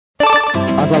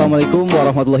Assalamualaikum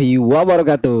warahmatullahi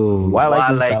wabarakatuh.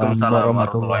 Waalaikumsalam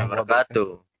warahmatullahi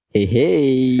wabarakatuh. Hehe,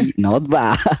 not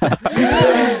bad.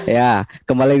 Ya,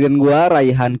 kembali dengan gua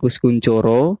Raihan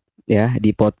Kuskuncoro ya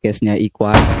di podcastnya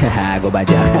Ikhwan. Gue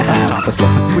baca. Mampus lo.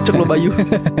 Pucuk lo Bayu.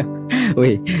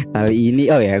 Wih, kali ini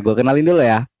gua kenalin dulu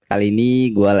ya. Kali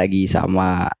ini gua lagi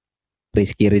sama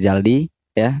Rizky Rizaldi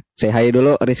ya. Say hi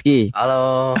dulu Rizky.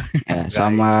 Halo. Ya,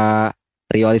 sama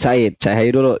Rio Ali Said. Say hi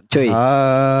dulu, cuy.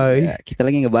 Hai. Ya, kita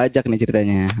lagi ngebajak nih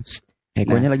ceritanya.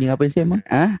 Egonya lagi ngapain sih emang?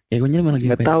 Hah? Egonya emang lagi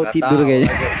Nggak ngapain? tahu tidur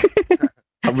kayaknya.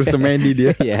 Kabur semedi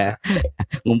dia. Ya,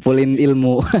 ngumpulin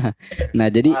ilmu. Nah,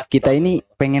 jadi kita ini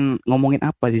pengen ngomongin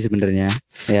apa sih sebenarnya?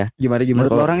 Ya. Gimana Menurut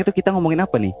kalau orang itu kita ngomongin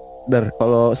apa nih? Dar,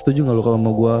 kalau setuju nggak lo kalau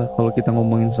mau gua kalau kita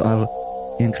ngomongin soal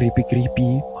yang creepy?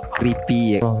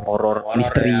 Creepy ya, horor,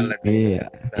 misteri. Iya,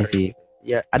 iya sih.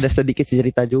 Ya ada sedikit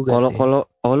cerita juga. Kalau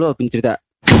lo punya cerita,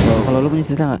 kalau lo punya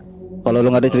cerita nggak? Kalau lo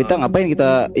nggak ada cerita, ngapain kita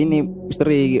ini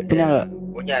misteri? Punya nggak?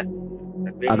 Punya.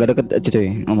 Tapi Agak deket aja cuy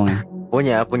ngomongnya.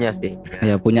 punya sih.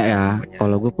 Ya punya ya.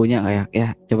 Kalau gue punya kayak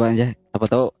ya coba aja. Apa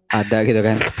tahu ada gitu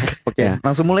kan? Oke, Ya.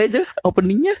 langsung mulai aja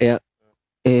openingnya.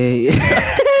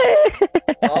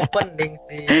 Opening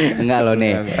sih. Enggak lo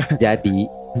nih. Jadi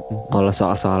kalau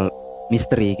soal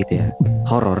misteri gitu ya,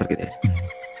 horor gitu ya.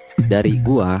 Dari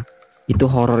gua itu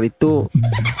horor itu,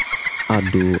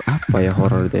 aduh apa ya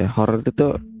horor itu ya? Horor itu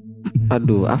tuh,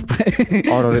 aduh apa?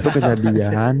 Horor itu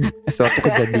kejadian, suatu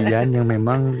kejadian yang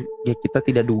memang ya kita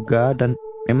tidak duga dan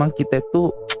memang kita tuh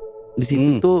di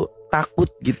situ tuh takut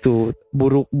gitu,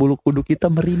 bulu kuduk kita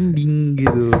merinding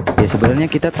gitu. Ya sebenarnya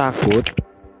kita takut,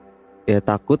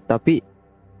 tapi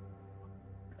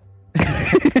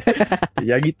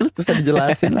Ya gitu susah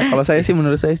dijelasin lah. Kalau saya sih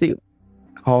menurut saya sih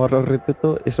horor itu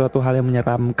tuh suatu hal yang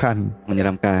menyeramkan.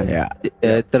 Ya.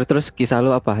 Terus kisah lu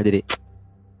apa jadi?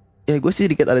 Ya gue sih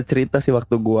sedikit ada cerita sih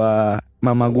waktu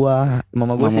mama gua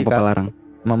Mama sih Papa Kak, Larang.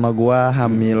 mama gua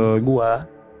hamil gua.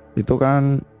 Itu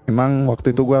kan emang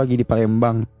waktu itu gua lagi di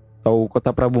Palembang. Tahu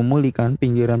kota Prabu Muli kan,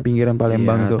 pinggiran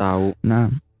Palembang Iya, tuh. tahu.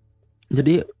 Nah,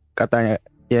 jadi katanya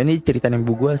ya ini cerita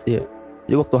ibu gua sih.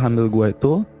 Jadi waktu hamil gua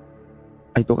itu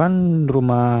kan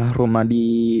rumah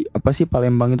di apa sih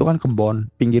Palembang itu kan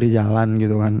kebon, pinggir jalan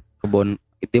gitu kan. Kebun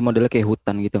itu modelnya kayak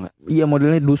hutan gitu nggak? Iya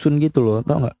modelnya dusun gitu loh,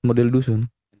 tau nggak model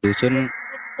dusun? Dusun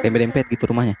dempet-dempet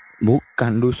gitu rumahnya.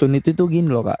 Bukan dusun itu tuh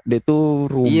gini loh Kak, dia tuh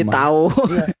rumah. Iya tahu.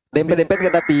 Iya. Dempet-dempet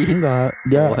nggak tapi. Enggak,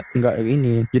 dia enggak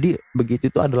ini. Jadi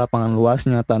begitu itu ada lapangan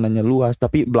luasnya, tanahnya luas,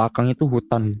 tapi belakang itu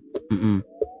hutan. Mm-mm.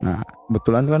 Nah,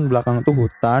 kebetulan kan belakang itu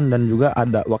hutan dan juga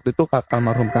ada waktu itu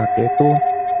almarhum kakek itu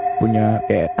punya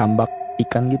kayak tambak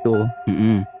ikan gitu,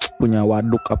 Mm-mm. punya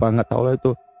waduk apa nggak tahu lah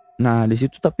itu. Nah di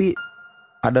situ tapi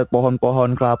ada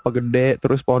pohon-pohon kelapa gede,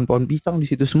 terus pohon-pohon pisang di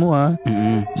situ semua.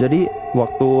 Mm-mm. Jadi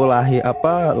waktu lahir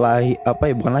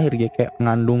ya bukan lahir ya kayak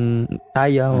ngandung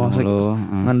saya maksudnya Lo,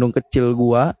 ngandung kecil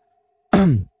gua.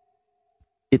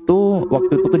 Itu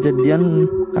waktu itu kejadian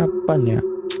kapan ya?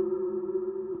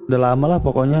 Udah lama lah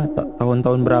pokoknya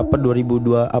tahun-tahun berapa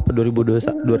 2002 apa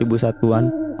 2001-an.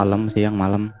 malam siang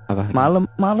malam apa? Malam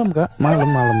Kak, malam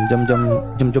jam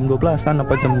 12-an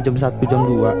apa jam 1 jam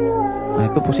 2. Nah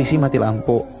itu posisi mati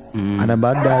lampu. Ada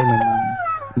badai memang.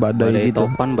 Badai gitu.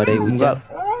 Topan, badai hujan. Enggak,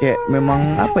 kayak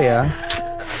memang apa ya?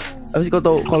 Apa sih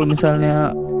kalau misalnya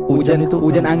hujan itu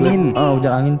hujan angin.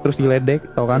 Hujan angin terus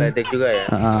geledek, tau kan? Ledek juga ya.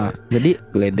 Jadi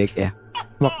Geledek ya.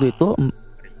 waktu itu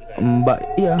Mbak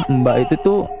itu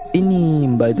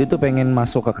tuh pengen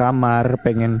masuk ke kamar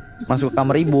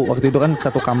ibu. Waktu itu kan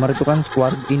satu kamar itu kan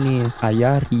keluarga ini,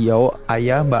 saya, Rio,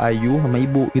 ayah, Mbak Ayu sama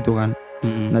ibu gitu kan.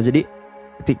 Nah jadi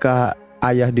ketika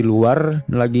ayah di luar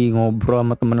lagi ngobrol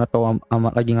sama temen atau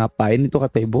lagi ngapain itu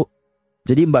kata ibu,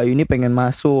 jadi Mbak Ayu ini pengen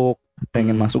masuk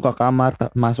ke kamar.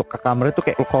 Masuk ke kamar itu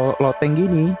kayak loteng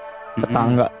gini, ke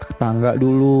tangga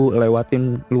dulu,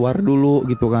 lewatin luar dulu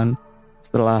gitu kan.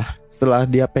 Setelah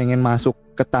dia pengen masuk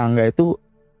ke tangga itu,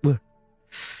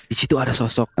 Di situ ada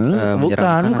sosok.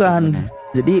 bukan.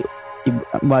 Jadi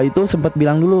Mbak itu sempat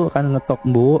bilang dulu kan, ngetok,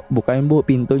 Bu, bukain Bu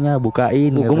pintunya,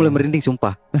 bukain. Gue mulai merinding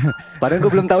sumpah. Padahal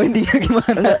gue belum tahuin dia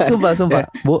gimana. Enggak,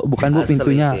 sumpah. Bu, bukan Bu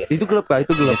pintunya. Itu gelap Kak,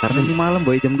 itu gelap. Karena ini malam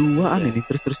boy, jam 2-an ini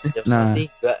terus-terusnya. Nah,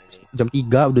 3. jam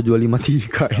 3 udah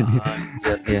 2:53 ini.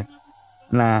 Iya.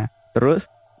 Nah,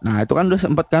 terus itu kan udah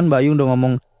sempet kan Bayu udah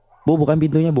ngomong, Bu, bukain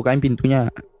pintunya.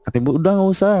 Kata ibu, udah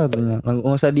nggak usah, katanya,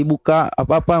 nggak usah dibuka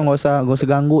apa-apa, nggak usah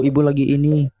ganggu, ibu lagi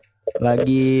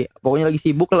pokoknya lagi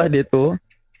sibuk lah dia tuh.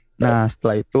 Nah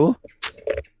setelah itu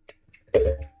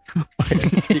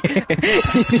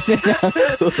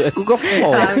Aku kok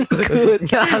nyangkut.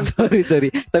 Sorry.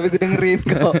 Tapi gue dengerin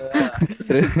kok.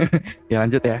 ya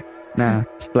lanjut ya. Nah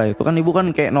setelah itu kan ibu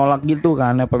kan kayak nolak gitu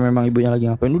kan, apa memang ibunya lagi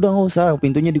ngapain, udah nggak usah,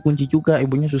 pintunya dikunci juga,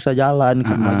 ibunya susah jalan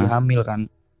karena lagi hamil kan.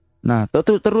 Nah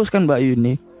terus kan Mbak Yu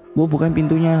nih, bu bukain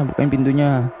pintunya.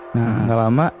 Nah nggak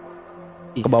lama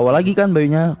ke bawah lagi kan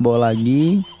bayunya, bawa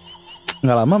lagi,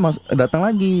 nggak lama datang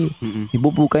lagi, ibu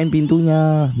bukain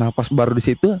pintunya. Nah pas baru di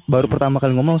situ, baru pertama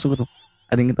kali ngomong langsung tuh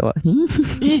ada yang ketawa.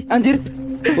 Ih, anjir.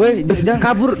 Woi, jangan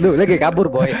kabur. Duh, lagi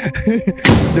kabur, boy.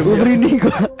 Gue merinding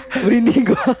gua.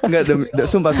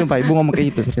 Enggak, sumpah ibu ngomong kayak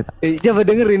gitu cerita. Coba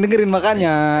dengerin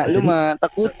makanya. Lu mah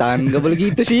takutan, enggak boleh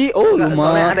gitu sih. Oh, lu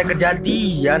Soalnya mah. ada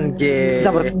kejadian, ge.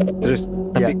 Sabar. Terus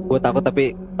tapi gua takut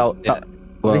tapi Tahu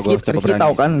Gua Rizky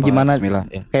tahu kan gimana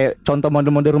kayak contoh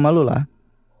model-model rumah lu lah.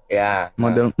 Ya.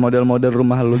 Model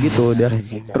rumah lu gitu, dia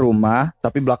rumah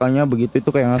tapi belakangnya begitu, itu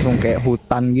kayak langsung kayak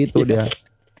hutan gitu dia.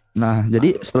 Nah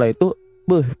jadi setelah itu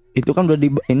itu kan udah di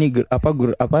ini apa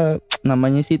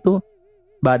namanya sih itu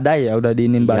badai ya, udah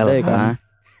diinin badai kan.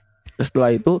 Terus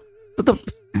setelah itu tetap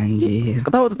anjir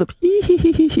ketawa tetap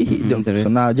hihihi.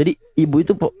 Nah jadi ibu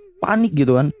itu panik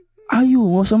gitu kan, ayu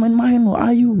nggak usah main-main lo,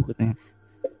 ayu katanya.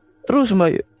 Terus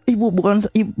Mbak, ibu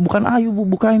bukan ayu bu,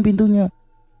 bukain pintunya.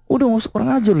 Udah nggak usah kurang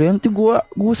ajar loh, nanti gua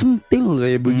sentil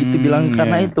kayak begitu bilang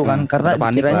karena itu kan, karena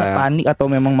dikiranya panik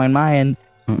atau memang main-main.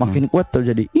 Makin kuat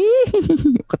terjadi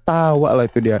ketawa lah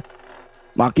itu dia,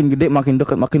 makin gede makin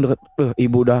dekat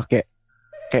ibu udah kayak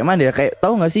mana ya, kayak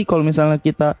tahu nggak sih kalau misalnya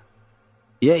kita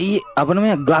ya apa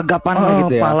namanya gelagapan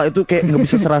gitu ya, kepala itu kayak nggak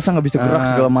bisa serasa, nggak bisa gerak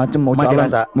segala macem,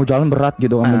 mau jalan berat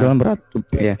gitu kan, mau jalan berat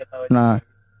iya. Nah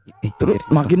terus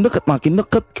makin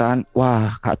deket kan,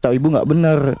 wah kacau, ibu nggak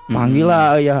bener, panggil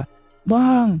lah ya,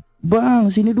 bang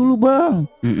sini dulu bang.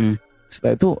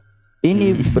 Setelah itu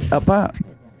ini apa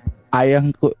ayah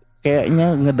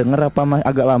kayaknya ngedenger apa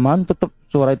agak lamaan, tetep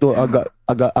suara itu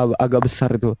agak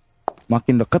besar itu,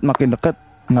 makin dekat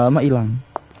nggak lama hilang.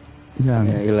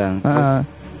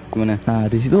 Gimana? Nah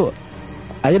di situ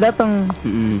ayah datang.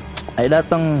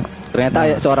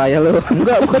 Ternyata suara ayah lu.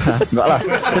 Enggak lah,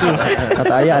 serius.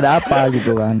 Kata ayah ada apa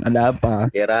gitu kan, ada apa,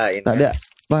 Kirain. ada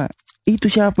Pak, itu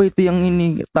siapa itu yang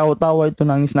ini tawa-tawa itu,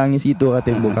 nangis itu,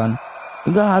 kata ibu kan.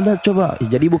 Enggak ada, coba.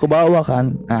 Jadi ibu ke bawah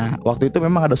kan. Nah waktu itu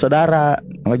memang ada saudara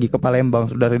lagi ke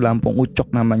Palembang, saudara di Lampung, Ucok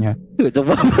namanya.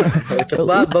 Coba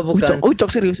bukan.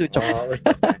 Ucok serius,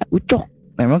 Ucok.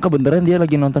 Memang kebenaran dia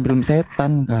lagi nonton film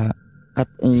setan kak.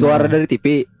 Suara dari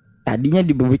TV. Tadinya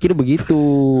berpikir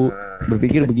begitu,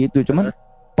 cuman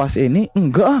pas ini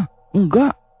enggak,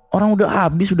 orang udah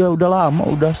habis, udah lama,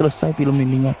 udah selesai film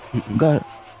ininya. Enggak.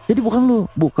 Jadi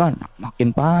bukan,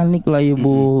 makin panik lah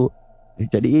ibu.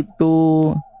 Jadi itu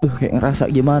kayak ngerasa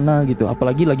gimana gitu,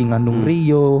 apalagi lagi ngandung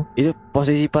Rio. Itu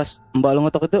posisi pas mbak lu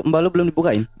ngetok itu, mbak lu belum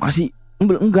dibukain? Masih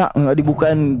enggak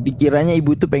dibukain, dikiranya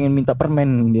ibu itu pengen minta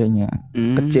permen dianya.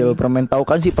 Kecil permen, tahu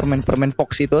kan sih permen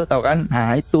Fox itu, tahu kan?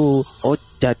 Nah itu. Oh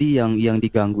jadi yang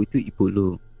diganggu itu ibu lu?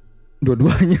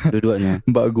 Dua-duanya.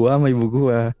 Mbak gua sama ibu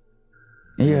gua.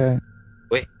 Iya.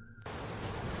 Weh,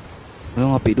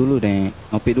 lu ngopi dulu deh,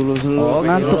 lu. Oh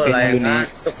ngantuk Lah, kayaknya nih.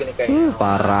 ngantuk ini kayaknya.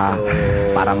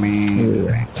 Parah men.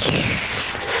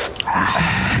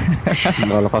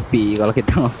 Kalau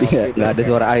kita ngopi nggak ada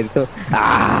suara air tuh,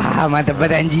 mantep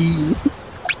banget anjing.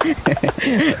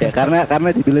 Ya karena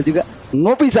judulnya juga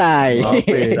ngopi say.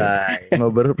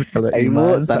 Ngobrol kalau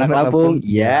ilmu tanah Lampung.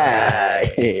 Ya.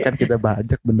 Kan kita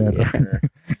bajak bener.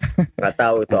 Nggak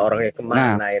tahu itu orangnya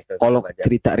kemana itu. Kalau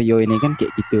cerita Rio ini kan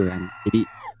kayak gitu kan. Jadi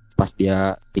pas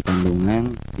dia di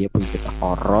kandungan, dia punya cerita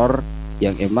horor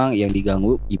yang emang yang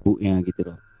diganggu ibunya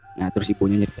gitu loh. Nah terus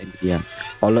ibunya nyeritain ke dia.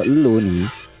 Kalau lu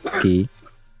nih,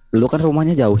 lu kan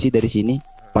rumahnya jauh sih dari sini.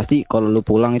 Pasti kalau lu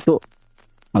pulang itu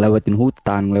ngelewatin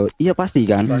hutan, iya pasti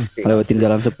kan, ngelewatin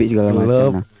jalan sepi segala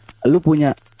macam. Nah, lu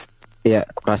punya ya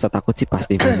rasa takut sih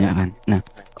pasti punya kan. Nah,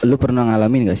 lu pernah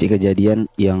ngalamin gak sih kejadian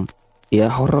yang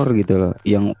ya horor gitu loh,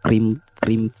 yang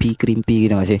krimpi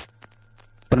gitu gak sih?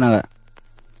 Pernah gak?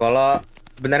 Kalau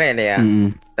sebenarnya ini ya,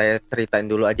 saya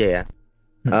ceritain dulu aja ya.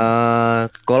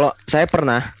 Kalau saya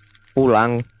pernah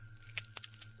pulang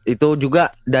itu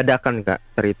juga dadakan kak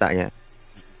ceritanya.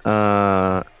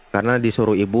 Karena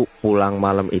disuruh ibu pulang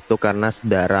malam itu karena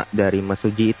saudara dari Mas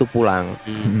Suji itu pulang.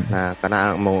 Nah,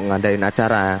 karena mau ngadain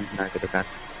acara, nah gitu kan.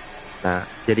 Nah,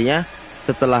 jadinya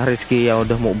setelah Rizky yang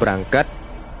udah mau berangkat,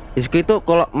 Rizky itu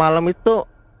kalau malam itu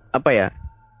apa ya?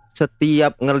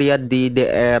 Setiap ngelihat di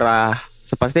daerah,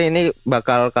 sepasti ini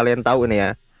bakal kalian tahu ini ya,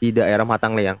 di daerah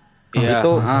Matang Liang.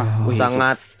 Itu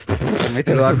sangat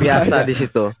luar biasa di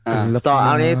situ.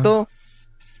 Soalnya itu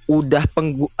udah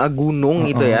gunung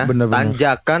gitu ya, bener-bener.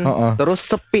 tanjakan, terus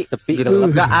sepi gitu.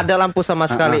 Nggak ada lampu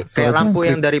sama sekali, kayak lampu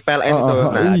yang dari PLN itu.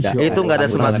 Nah, itu nggak ada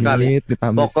sama sekali.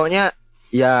 Pokoknya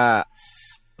ya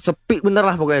sepi bener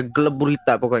lah, pokoknya gelap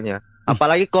gulita pokoknya.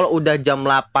 Apalagi kalau udah jam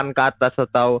 8 ke atas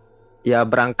atau ya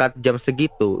berangkat jam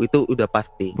segitu, itu udah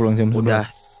pasti pulang jam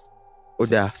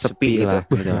udah sepi lah.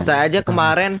 Saya aja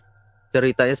kemarin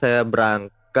ceritanya saya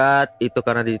berangkat itu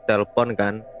karena ditelepon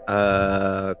kan.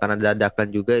 Karena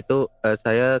dadakan juga itu,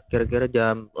 saya kira-kira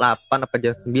jam 8 apa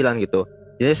jam 9 gitu.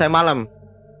 Jadi saya malam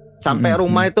sampai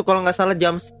rumah itu kalau nggak salah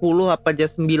jam 10 apa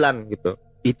jam 9 gitu.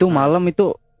 Itu malam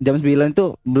itu jam 9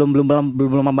 itu belum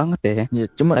lama banget ya. Ya,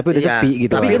 cuma tapi udah sepi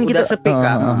gitu. Tapi kan kita sepi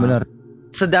Kak. Benar.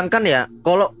 Sedangkan ya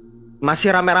kalau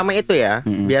masih rame-rame itu ya,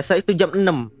 biasa itu jam 6.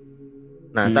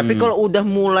 Nah, tapi kalau udah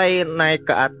mulai naik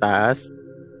ke atas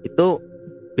itu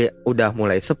udah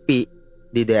mulai sepi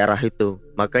di daerah itu.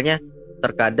 Makanya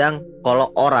terkadang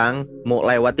kalau orang mau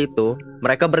lewat itu,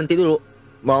 mereka berhenti dulu,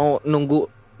 mau nunggu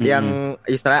yang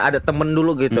istilahnya ada temen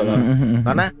dulu gitu loh.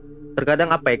 Karena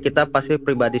terkadang apa ya, kita pasti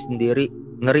pribadi sendiri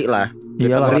ngeri lah.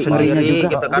 Iya lah, sendiri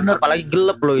gitu kan, apalagi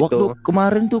gelap loh itu. Waktu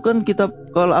kemarin tuh kan kita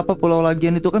kalau Pulau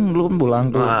Lagian itu kan belum pulang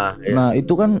tuh. Nah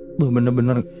itu kan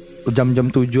bener-bener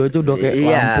jam-jam 7 aja udah kayak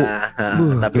lampu.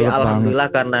 Tapi alhamdulillah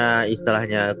banget. Karena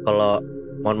istilahnya kalau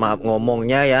mohon maaf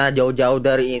ngomongnya ya, jauh-jauh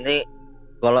dari ini,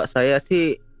 kalau saya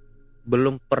sih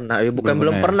belum pernah,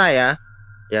 belum pernah ya.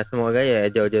 Ya semoga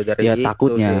ya jauh-jauh dari ya, itu.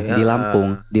 Takutnya sih,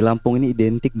 di Lampung ini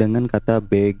identik dengan kata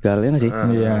begal ya nggak sih?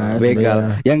 Iya, begal.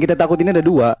 Yang kita takut ini ada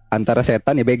dua, antara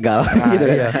setan ya begal. Gitu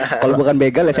kan. Kalau bukan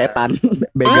begal ya setan.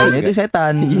 Begalnya itu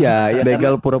setan. Iya,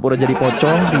 begal pura-pura jadi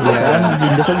pocong gitu kan.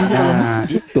 Nah,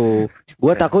 itu.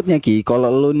 Gua takutnya Ki,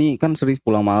 kalau lu nih kan sering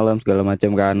pulang malam segala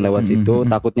macam kan lewat situ,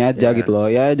 takutnya aja gitu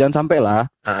loh. Ya jangan sampai lah.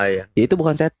 Ya, itu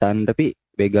bukan setan, tapi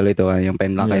begal itu kan yang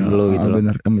pengen nakain lu gitu loh.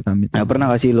 Bener, amit-amit. Nah,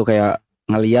 pernah gak sih lu kayak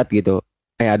ngelihat gitu,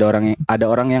 kayak ada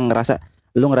orang yang ngerasa,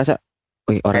 lu ngerasa,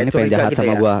 wih orang ini pengen jahat gitu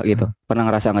sama gua gitu. Pernah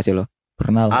ngerasa gak sih lu?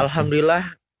 Pernah. Alhamdulillah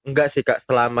enggak sih Kak,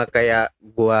 selama kayak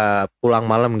gua pulang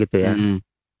malam gitu ya.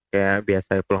 Kayak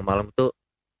biasa pulang malam tuh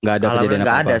nggak ada kejadian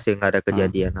apa-apa. Nggak ada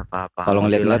kejadian apa-apa. Kalau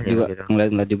ngeliat-ngeliat juga, gitu.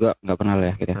 ngeliat juga nggak pernah lah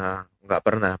ya gitu. Nah, nggak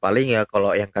pernah. Paling ya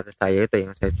kalau yang kata saya itu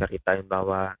yang saya ceritain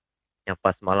bahwa yang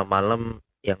pas malam-malam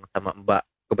yang sama Mbak,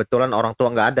 kebetulan orang tua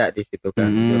nggak ada di situ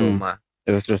kan di rumah.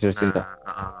 Terus cerita.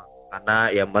 Karena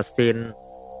ya mesin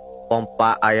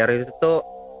pompa air itu tuh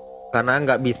karena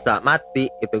nggak bisa mati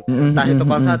gitu. Entah itu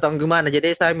kalau atau gimana.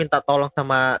 Jadi saya minta tolong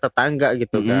sama tetangga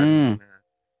gitu kan. Nah,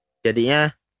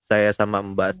 jadinya saya sama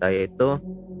Mbak saya itu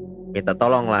minta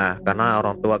tolong lah, karena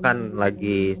orang tua kan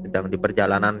lagi sedang di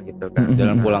perjalanan gitu kan.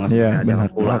 Jalan pulang. Iya, jalan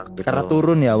pulang gitu. Karena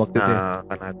turun ya waktu itu.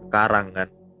 Karena Karang kan.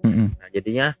 Nah,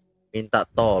 jadinya minta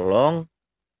tolong.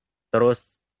 Terus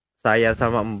saya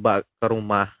sama Mbak ke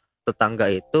rumah tetangga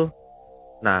itu.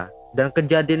 Nah, dan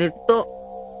kejadian itu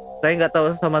saya nggak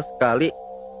tahu sama sekali.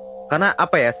 Karena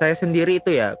apa ya, saya sendiri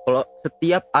itu ya, kalau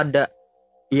setiap ada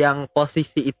yang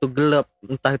posisi itu gelap,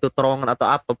 entah itu terowongan atau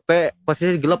apa, kayak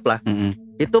posisi gelap lah,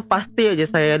 itu pasti aja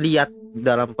saya lihat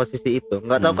dalam posisi itu.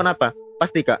 Nggak tahu kenapa,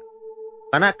 pasti Kak.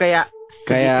 Karena kayak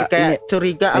ini,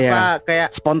 curiga apa,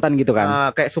 kayak spontan gitu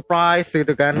kan, kayak surprise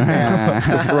gitu kan.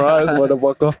 Surprise,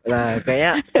 motherfucker. Nah,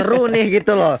 kayak seru nih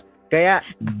gitu loh. Kayak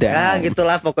ya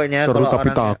gitulah pokoknya. Seru tapi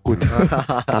takut.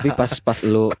 Tapi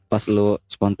pas lu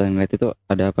spontan ngeliat itu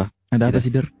ada apa? Ada apa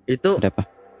sih, Der? Itu ada apa?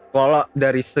 Kalau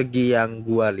dari segi yang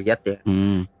gua lihat ya,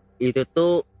 itu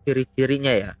tuh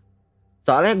ciri-cirinya ya.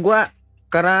 Soalnya gua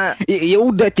karena ya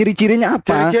udah ciri-cirinya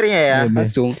apa? Ciri-cirinya ya.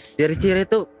 Langsung. Ciri-ciri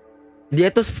tuh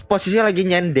dia tuh posisinya lagi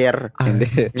nyender.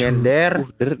 Nyender.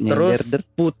 Terus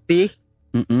putih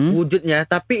wujudnya,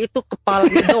 tapi itu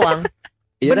kepalanya doang.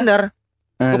 Bener.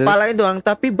 Kepalanya doang,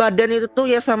 tapi badan itu tuh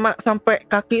ya sampai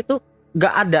kaki itu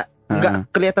nggak ada,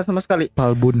 nggak kelihatan sama sekali.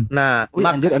 Palbun. Nah,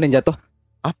 anjir ada yang jatuh.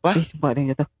 Apa? Sumpah ada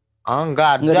yang jatuh.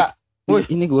 Enggak ada. Wih,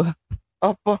 ini gua.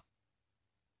 Apa?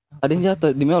 Ada yang jatuh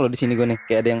di mana lo di sini gua nih,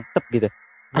 kayak ada yang tep gitu.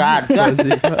 Nggak ada.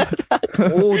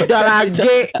 Udah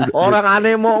lagi orang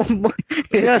aneh mau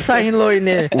ngerasain lo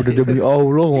ini. Udah demi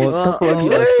Allah ngotak lagi.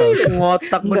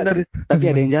 Ngotak bener. Tapi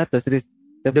ada yang jatuh serius.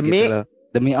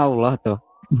 Demi Allah tuh.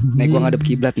 Nih gua ngadep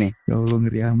kiblat nih. Ya Allah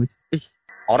ngeri amat.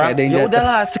 Orang ya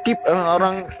udahlah skip,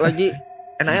 orang lagi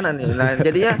enak-enak nih. Nah,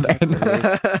 jadinya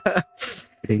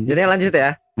jadi lanjut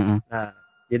ya. Nah,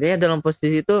 jadinya dalam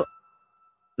posisi itu,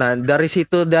 nah dari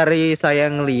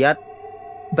saya ngelihat,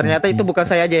 ternyata itu bukan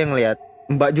saya aja yang ngelihat,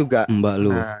 Mbak juga. Mbak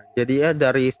lu. Nah, jadi ya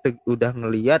dari udah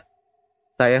ngelihat,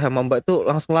 saya sama Mbak tuh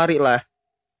langsung lari lah.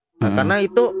 Nah, karena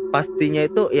itu pastinya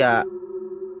itu ya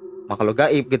makhluk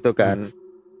gaib gitu kan.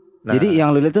 Nah, jadi yang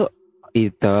lu lihat tuh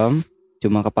hitam,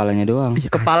 cuma kepalanya doang.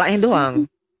 Kepalanya doang.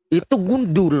 Itu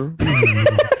gundul.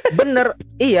 Bener,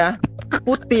 iya,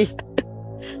 putih.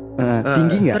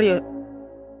 Tinggi nggak? Serius.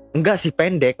 Enggak sih,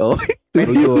 pendek. Oh,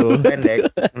 pendek.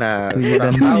 Nah,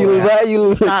 kurang tahu tuyul ya. bayul.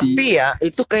 Tapi ya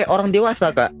itu kayak orang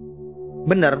dewasa, Kak.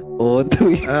 Bener. Oh,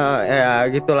 tuh. Ya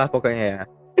gitulah pokoknya ya.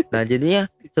 Nah, jadinya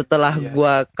setelah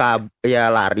gua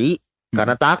lari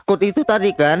karena takut itu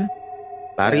tadi kan.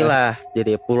 Larilah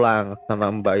jadi pulang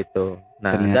sama Mbak itu.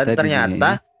 Nah,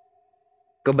 ternyata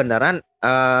kebenaran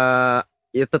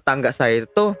ya tetangga saya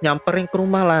itu nyamperin ke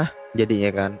rumah lah.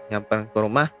 Jadinya kan, nyamperin ke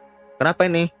rumah. Kenapa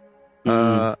ini?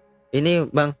 Ini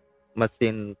Bang,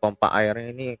 mesin pompa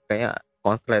airnya ini kayak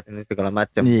konslet ini segala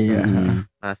macam. Iya.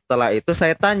 Nah, setelah itu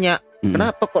saya tanya,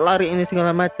 kenapa kok lari ini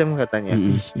segala macam katanya.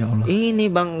 Ya Allah. Ini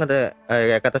Bang,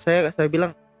 kata saya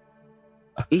bilang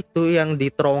itu yang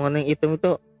di terowongan yang hitam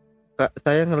itu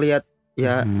saya ngelihat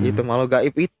ya itu makhluk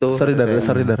gaib itu. Sorry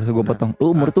dar, gue potong.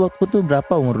 Lu umur tuh waktu tuh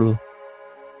berapa umur lu?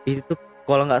 Itu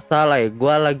kalau nggak salah ya,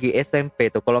 gue lagi SMP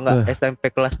tuh. Kalau nggak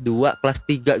SMP kelas 2, kelas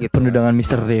 3 gitu. Penuh dengan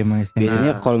misteri emang.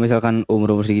 Biasanya kalau misalkan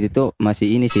umur segitu tuh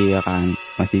masih ini sih ya kan,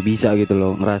 masih bisa gitu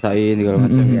loh ngerasain segala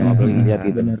macam, apalagi ngeliat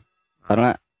gitu. Bener. Karena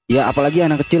ya apalagi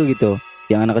anak kecil gitu,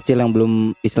 yang anak kecil yang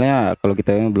belum istilahnya kalau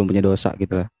kita yang belum punya dosa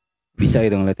gitu lah, bisa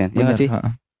gitu ngeliatnya. Ya nggak sih?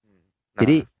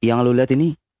 Jadi yang lu lihat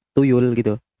ini tuyul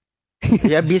gitu.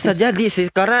 Ya bisa jadi sih,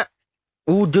 karena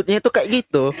wujudnya itu kayak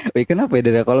gitu. Wih, kenapa ya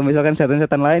Dada? Kalau misalkan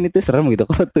setan-setan lain itu serem gitu,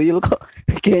 kalau tuyul kok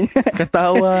kayaknya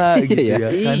ketawa gitu ya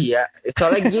kan? Iya,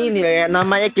 soalnya gini ya,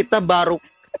 namanya kita baru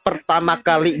pertama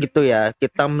kali gitu ya,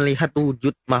 kita melihat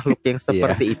wujud makhluk yang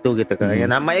seperti itu gitu kan. Ya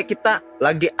namanya kita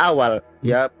lagi awal,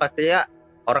 ya pastinya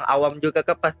orang awam juga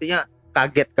kan pastinya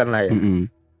kaget kan lah ya.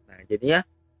 Nah, jadinya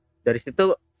dari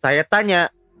situ saya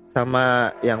tanya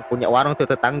sama yang punya warung tuh,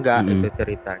 tetangga itu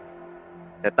ceritanya.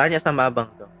 Saya tanya sama abang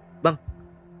tuh, Bang,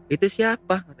 itu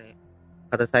siapa?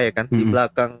 Kata saya kan, di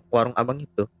belakang warung abang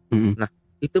itu. Nah,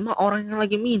 itu mah orang yang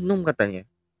lagi minum katanya.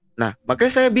 Nah,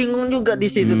 makanya saya bingung juga di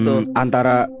situ tuh.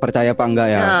 Antara percaya apa enggak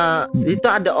ya? Nah, itu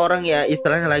ada orang ya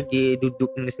istilahnya lagi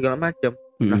duduk ini segala macam.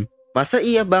 Nah, masa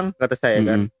iya Bang, kata saya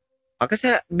kan. Makanya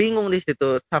saya bingung di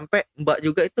situ. Sampai Mbak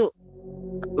juga itu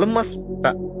lemas,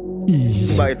 Kak.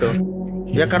 Mbak itu.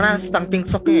 Ya karena saking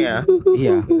shocknya ya.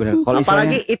 Iya, benar. Kalau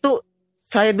apalagi itu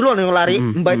saya duluan yang lari,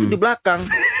 Mbak itu di belakang.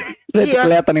 Iya.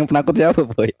 Kelihatan yang penakut siapa,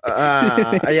 Boy?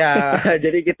 Ya,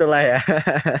 jadi gitulah ya.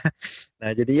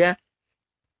 Nah, jadi ya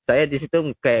saya di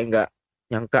situ kayak nggak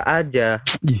nyangka aja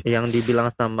yang dibilang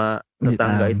sama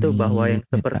tetangga itu bahwa yang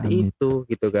seperti itu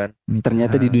gitu kan.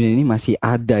 Ternyata di dunia ini masih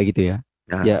ada gitu ya.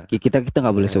 Nah, ya kita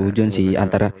nggak boleh seujon sih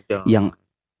antara yang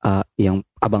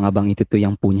abang-abang itu tuh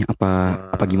yang punya apa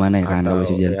gimana ya kan, kalau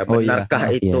seujun. Ya,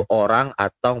 benarkah itu orang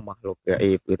atau makhluk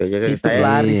gaib gitu. Jadi itu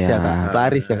laris ya kan.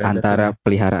 Laris ya kan. Antara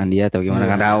peliharaan dia atau gimana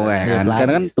kan tahu ya kan.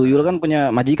 Karena kan tuyul kan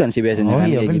punya majikan sih biasanya kan,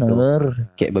 kayak gitu.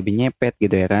 Kayak babi nyepet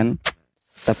gitu ya kan.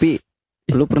 Tapi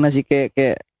lu pernah sih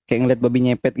kayak ngeliat babi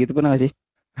nyepet gitu, pernah gak sih?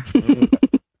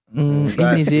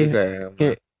 Ini sih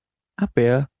kayak apa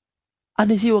ya?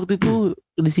 Ada sih waktu itu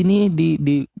di sini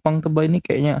di Kupang Tebah ini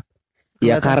kayaknya.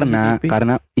 Ya karena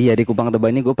iya di Kupang Tebah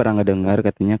ini gue pernah ngedengar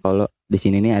katanya kalau di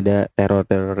sini nih ada teror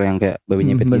yang kayak babi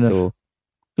nyepet gitu.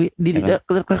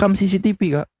 Rekam CCTV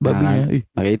Kak babinya.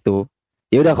 Nah, itu.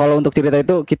 Ya udah, kalau untuk cerita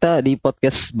itu kita di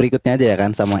podcast berikutnya aja ya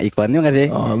kan, sama iklannya nggak sih?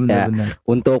 Oh, benar.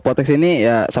 Untuk podcast ini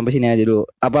ya sampai sini aja dulu.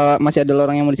 Apa masih ada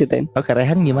orang yang mau diceritain? Oke,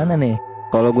 Rehan gimana nih?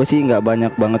 Kalau gue sih nggak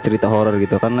banyak banget cerita horor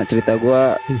gitu, karena cerita gue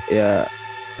ya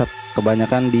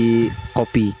kebanyakan di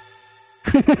kopi.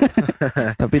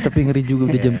 tapi ngeri juga,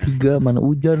 udah jam 3 mana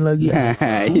hujan lagi.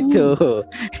 Nah, itu.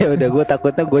 Ya udah, gue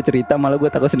takutnya gue cerita malah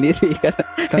gue takut sendiri kan.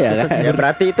 Ya kan? Ya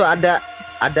berarti itu ada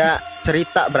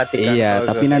cerita berarti kan. Iya,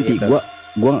 tapi nanti gitu.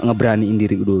 gue ngeberaniin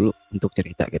diri dulu untuk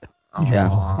cerita gitu. Ya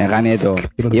kan itu.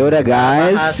 Ya udah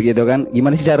guys, gitu kan.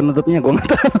 Gimana sih cara nutupnya? Gue nggak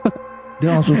tahu. Dia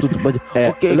langsung tutup aja.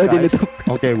 Oke, lo jadi tutup.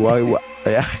 Oke, gua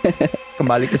ya.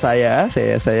 Kembali ke saya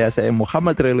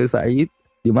Muhammad Rilly Said.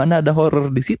 Di mana ada horor,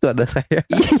 di situ ada saya.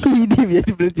 Ini jadi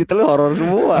cerita lu horor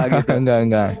semua gitu.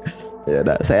 Enggak. Ya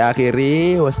udah, saya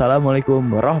akhiri. Wassalamualaikum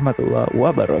warahmatullahi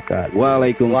wabarakatuh.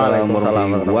 Waalaikumsalam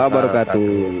warahmatullahi wabarakatuh.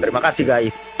 Terima kasih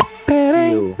guys.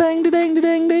 See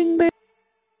you.